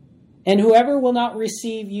 And whoever will not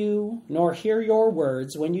receive you nor hear your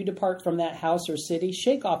words when you depart from that house or city,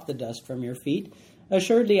 shake off the dust from your feet.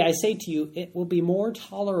 Assuredly, I say to you, it will be more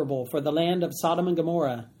tolerable for the land of Sodom and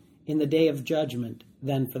Gomorrah in the day of judgment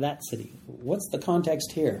than for that city. What's the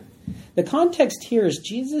context here? The context here is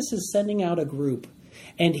Jesus is sending out a group,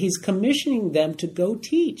 and he's commissioning them to go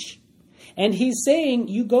teach. And he's saying,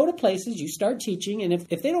 you go to places, you start teaching, and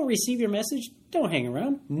if they don't receive your message, don't hang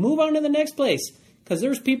around. Move on to the next place, because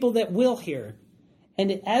there's people that will hear.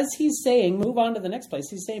 And as he's saying, move on to the next place,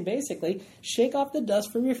 he's saying basically, shake off the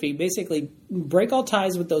dust from your feet, basically break all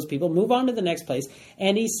ties with those people, move on to the next place.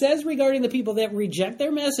 And he says regarding the people that reject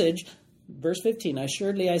their message, verse 15,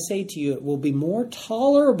 assuredly I say to you, it will be more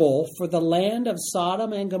tolerable for the land of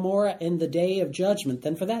Sodom and Gomorrah in the day of judgment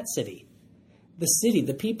than for that city. The city,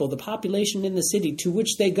 the people, the population in the city to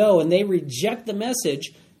which they go and they reject the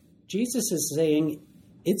message, Jesus is saying,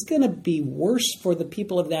 it's going to be worse for the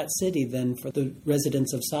people of that city than for the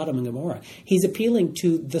residents of Sodom and Gomorrah. He's appealing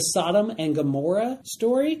to the Sodom and Gomorrah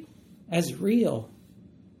story as real.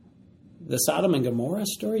 The Sodom and Gomorrah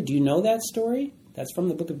story, do you know that story? That's from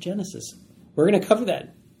the book of Genesis. We're going to cover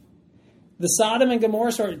that. The Sodom and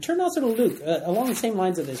Gomorrah story. Turn also to Luke, along the same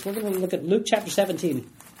lines of this. We're going to look at Luke chapter 17.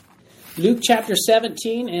 Luke chapter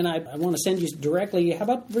 17, and I want to send you directly. How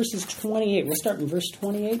about verses 28? We'll start in verse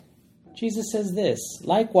 28. Jesus says this,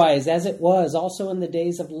 likewise, as it was also in the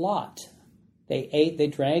days of Lot. They ate, they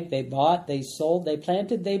drank, they bought, they sold, they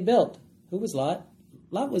planted, they built. Who was Lot?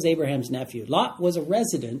 Lot was Abraham's nephew. Lot was a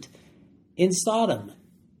resident in Sodom.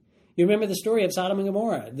 You remember the story of Sodom and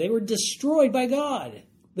Gomorrah. They were destroyed by God.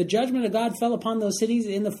 The judgment of God fell upon those cities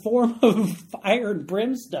in the form of fire and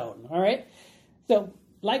brimstone. All right? So,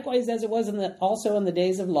 likewise, as it was also in the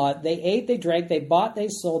days of Lot, they ate, they drank, they bought, they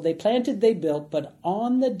sold, they planted, they built. But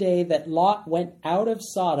on the day that Lot went out of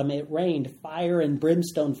Sodom, it rained fire and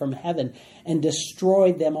brimstone from heaven and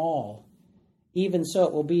destroyed them all. Even so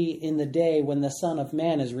it will be in the day when the Son of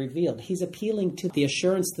Man is revealed. He's appealing to the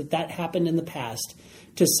assurance that happened in the past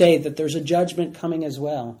to say that there's a judgment coming as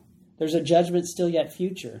well. There's a judgment still yet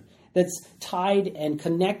future that's tied and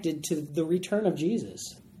connected to the return of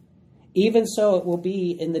Jesus. Even so it will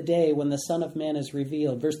be in the day when the Son of Man is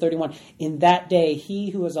revealed. Verse 31, in that day he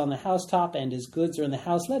who is on the housetop and his goods are in the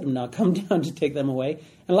house, let him not come down to take them away.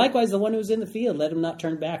 And likewise the one who is in the field, let him not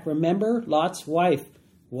turn back. Remember Lot's wife.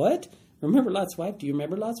 What? Remember Lot's wife? Do you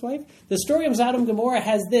remember Lot's wife? The story of Sodom and Gomorrah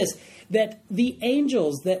has this, that the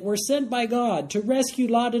angels that were sent by God to rescue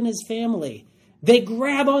Lot and his family, they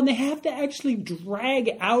have to actually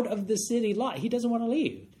drag out of the city Lot. He doesn't want to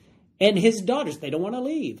leave. And his daughters, they don't want to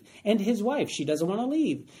leave. And his wife, she doesn't want to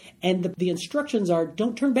leave. And the instructions are,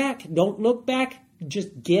 don't turn back, don't look back,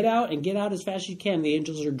 just get out and get out as fast as you can. The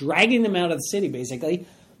angels are dragging them out of the city, basically.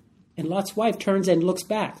 And Lot's wife turns and looks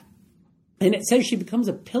back. And it says she becomes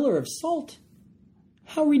a pillar of salt.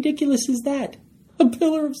 How ridiculous is that? A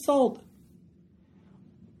pillar of salt.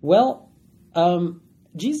 Well,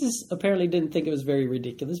 Jesus apparently didn't think it was very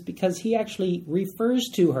ridiculous because he actually refers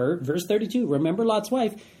to her, verse 32, remember Lot's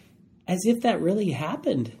wife, as if that really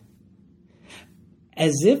happened.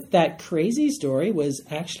 As if that crazy story was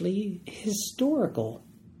actually historical.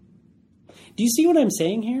 Do you see what I'm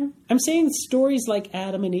saying here? I'm saying stories like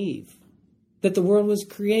Adam and Eve, that the world was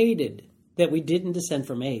created, that we didn't descend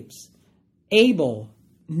from apes. Abel,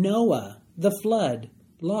 Noah, the flood,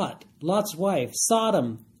 Lot, Lot's wife,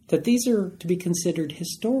 Sodom, that these are to be considered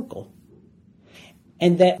historical.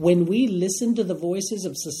 And that when we listen to the voices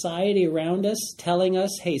of society around us telling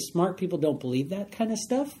us, hey, smart people don't believe that kind of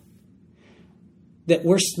stuff, that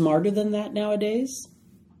we're smarter than that nowadays,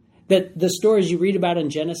 that the stories you read about in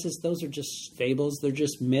Genesis, those are just fables, they're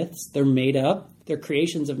just myths, they're made up, they're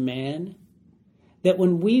creations of man. That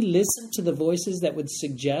when we listen to the voices that would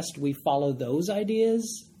suggest we follow those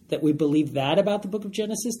ideas, that we believe that about the book of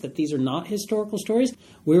Genesis, that these are not historical stories,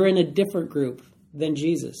 we're in a different group than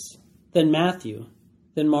Jesus, than Matthew,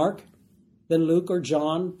 than Mark, than Luke or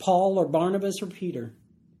John, Paul or Barnabas or Peter.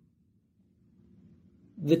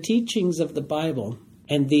 The teachings of the Bible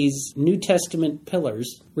and these New Testament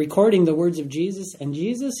pillars recording the words of Jesus and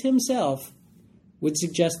Jesus himself would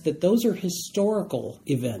suggest that those are historical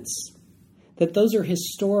events, that those are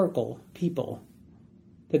historical people,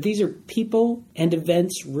 that these are people and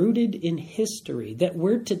events rooted in history, that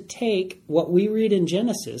we're to take what we read in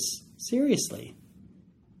Genesis seriously,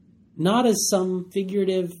 not as some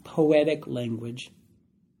figurative, poetic language,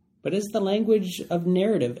 but as the language of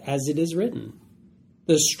narrative as it is written.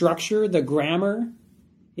 The structure, the grammar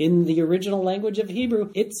in the original language of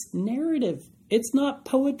Hebrew, it's narrative. It's not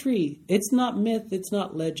poetry. It's not myth. It's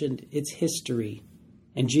not legend. It's history.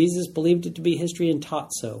 And Jesus believed it to be history and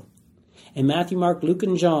taught so. And Matthew, Mark, Luke,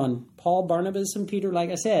 and John, Paul, Barnabas, and Peter, like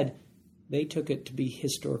I said, they took it to be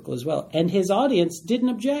historical as well. And his audience didn't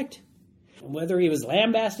object. Whether he was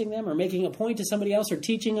lambasting them or making a point to somebody else or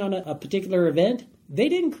teaching on a particular event, they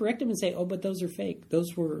didn't correct him and say, oh, but those are fake.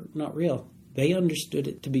 Those were not real. They understood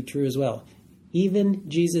it to be true as well. Even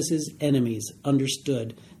Jesus' enemies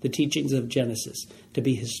understood the teachings of Genesis to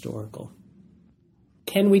be historical.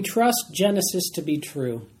 Can we trust Genesis to be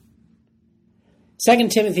true? 2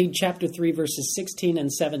 Timothy chapter 3, verses 16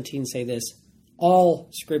 and 17 say this, all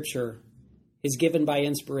Scripture is given by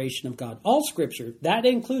inspiration of God. All Scripture, that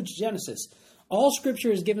includes Genesis. All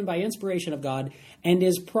Scripture is given by inspiration of God and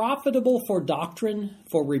is profitable for doctrine,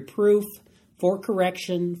 for reproof, for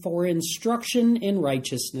correction, for instruction in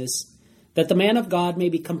righteousness, that the man of God may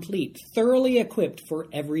be complete, thoroughly equipped for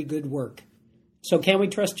every good work. So can we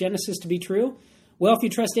trust Genesis to be true? Well, if you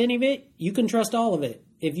trust any of it, you can trust all of it.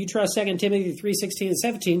 If you trust 2 Timothy 3:16 and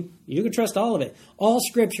 17, you can trust all of it. All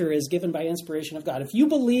Scripture is given by inspiration of God. If you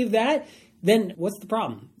believe that, then what's the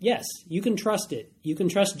problem? Yes, you can trust it. You can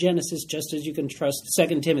trust Genesis just as you can trust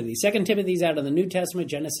 2 Timothy. 2 Timothy's out of the New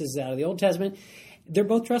Testament, Genesis is out of the Old Testament. They're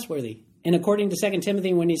both trustworthy. And according to 2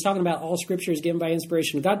 Timothy, when he's talking about all Scripture is given by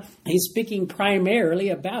inspiration of God, he's speaking primarily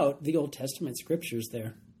about the Old Testament Scriptures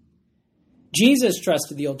there. Jesus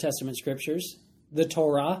trusted the Old Testament Scriptures, the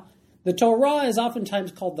Torah. The Torah is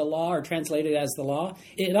oftentimes called the law or translated as the law.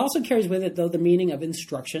 It also carries with it, though, the meaning of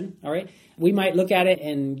instruction. All right, we might look at it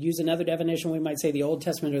and use another definition. We might say the Old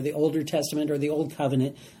Testament or the Older Testament or the Old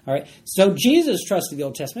Covenant. All right, so Jesus trusted the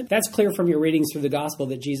Old Testament. That's clear from your readings through the Gospel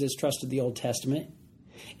that Jesus trusted the Old Testament.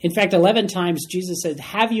 In fact, 11 times Jesus said,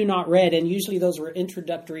 have you not read? And usually those were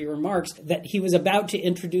introductory remarks that he was about to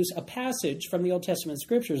introduce a passage from the Old Testament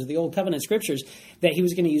Scriptures, the Old Covenant Scriptures, that he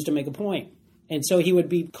was going to use to make a point. And so he would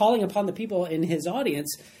be calling upon the people in his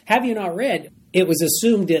audience, have you not read? It was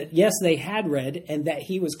assumed that, yes, they had read, and that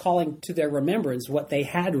he was calling to their remembrance what they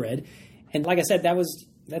had read. And like I said,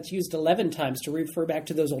 that's used 11 times to refer back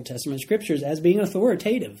to those Old Testament Scriptures as being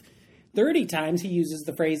authoritative. 30 times he uses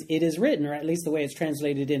the phrase, it is written, or at least the way it's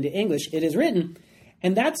translated into English, it is written.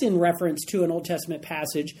 And that's in reference to an Old Testament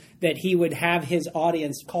passage that he would have his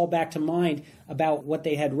audience call back to mind about what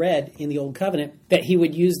they had read in the Old Covenant, that he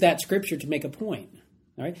would use that Scripture to make a point.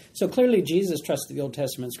 All right. So clearly Jesus trusted the Old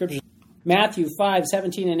Testament Scriptures. Matthew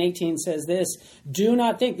 5:17 and 18 says this, do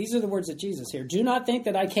not think, these are the words of Jesus here, do not think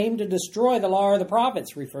that I came to destroy the law or the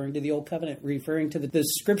prophets, referring to the Old Covenant, referring to the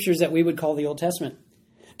scriptures that we would call the Old Testament.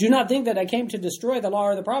 Do not think that I came to destroy the law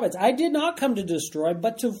or the prophets. I did not come to destroy,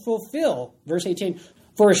 but to fulfill. Verse 18,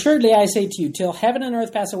 for assuredly I say to you, till heaven and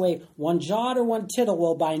earth pass away, one jot or one tittle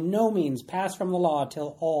will by no means pass from the law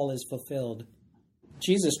till all is fulfilled.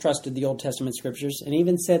 Jesus trusted the Old Testament scriptures and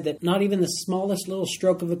even said that not even the smallest little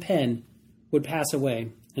stroke of a pen would pass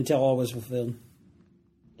away until all was fulfilled.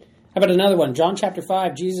 How about another one? John chapter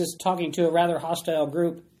 5, Jesus talking to a rather hostile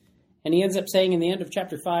group, and he ends up saying in the end of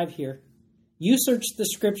chapter 5 here, you search the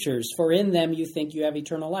scriptures, for in them you think you have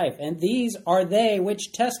eternal life, and these are they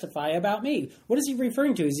which testify about me. What is he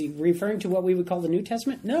referring to? Is he referring to what we would call the New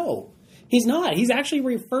Testament? No, he's not. He's actually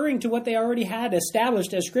referring to what they already had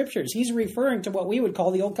established as scriptures. He's referring to what we would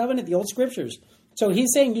call the Old Covenant, the Old Scriptures. So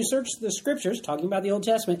he's saying you search the scriptures, talking about the Old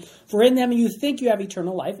Testament, for in them you think you have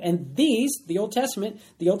eternal life, and these, the Old Testament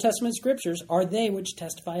scriptures, are they which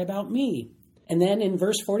testify about me. And then in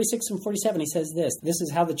verse 46 and 47, he says this. This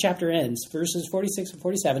is how the chapter ends, verses 46 and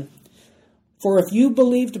 47. For if you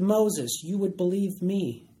believed Moses, you would believe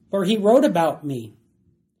me, for he wrote about me.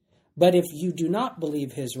 But if you do not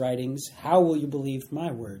believe his writings, how will you believe my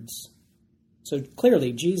words? So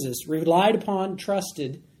clearly, Jesus relied upon,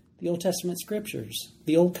 trusted the Old Testament scriptures,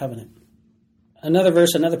 the Old Covenant. Another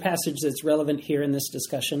verse, another passage that's relevant here in this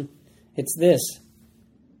discussion, it's this.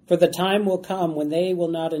 For the time will come when they will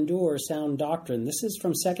not endure sound doctrine. This is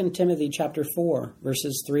from 2 Timothy chapter 4,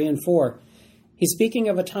 verses 3 and 4. He's speaking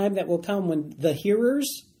of a time that will come when the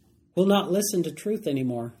hearers will not listen to truth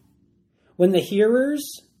anymore. When the hearers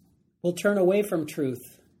will turn away from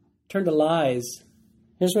truth, turn to lies.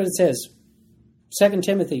 Here's what it says. 2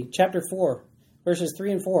 Timothy chapter 4, verses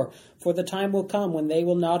 3 and 4. For the time will come when they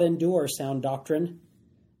will not endure sound doctrine,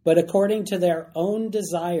 but according to their own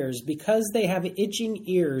desires, because they have itching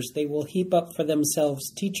ears, they will heap up for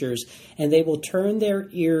themselves teachers, and they will turn their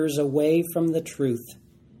ears away from the truth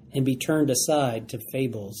and be turned aside to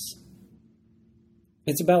fables.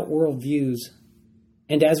 It's about worldviews.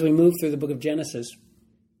 And as we move through the book of Genesis,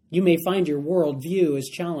 you may find your worldview is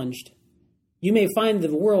challenged. You may find the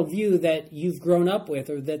worldview that you've grown up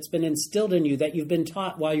with or that's been instilled in you, that you've been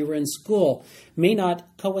taught while you were in school, may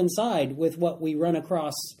not coincide with what we run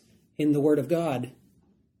across in the Word of God.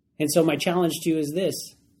 And so my challenge to you is this.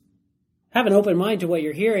 Have an open mind to what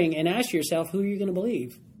you're hearing and ask yourself, who are you going to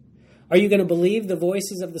believe? Are you going to believe the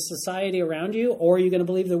voices of the society around you, or are you going to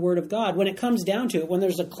believe the Word of God? When it comes down to it, when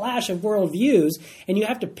there's a clash of worldviews and you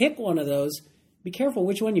have to pick one of those, be careful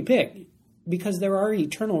which one you pick, because there are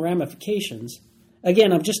eternal ramifications.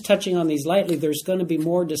 Again, I'm just touching on these lightly. There's going to be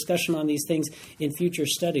more discussion on these things in future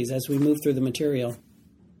studies as we move through the material.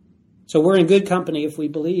 So we're in good company if we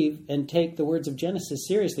believe and take the words of Genesis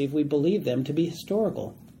seriously, if we believe them to be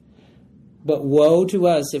historical. But woe to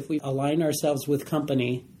us if we align ourselves with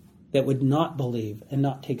company that would not believe and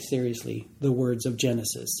not take seriously the words of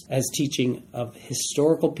Genesis as teaching of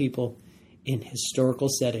historical people in historical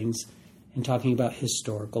settings and talking about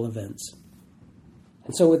historical events.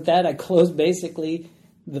 And so with that, I close basically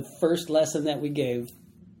the first lesson that we gave,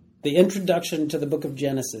 the introduction to the book of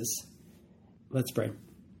Genesis. Let's pray.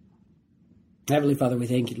 Heavenly Father, we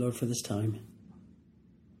thank you, Lord, for this time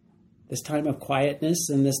of quietness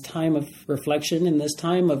and this time of reflection and this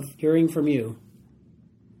time of hearing from you.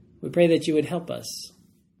 We pray that you would help us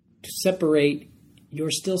to separate your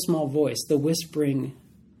still small voice, the whispering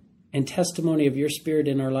and testimony of your Spirit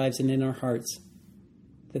in our lives and in our hearts,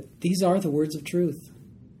 that these are the words of truth.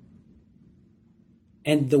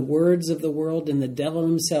 And the words of the world and the devil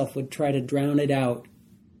himself would try to drown it out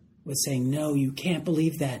with saying, no, you can't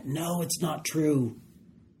believe that. No, it's not true.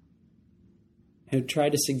 And would try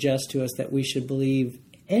to suggest to us that we should believe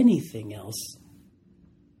anything else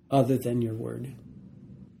other than your word.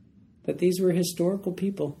 That these were historical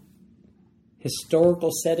people,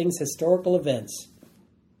 historical settings, historical events,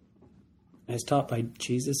 as taught by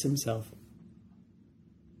Jesus himself.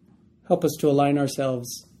 Help us to align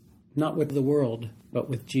ourselves not with the world, but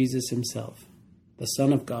with Jesus himself, the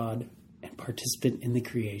Son of God and participant in the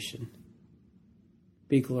creation.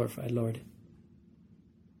 Be glorified, Lord.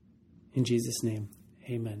 In Jesus' name,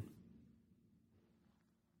 amen.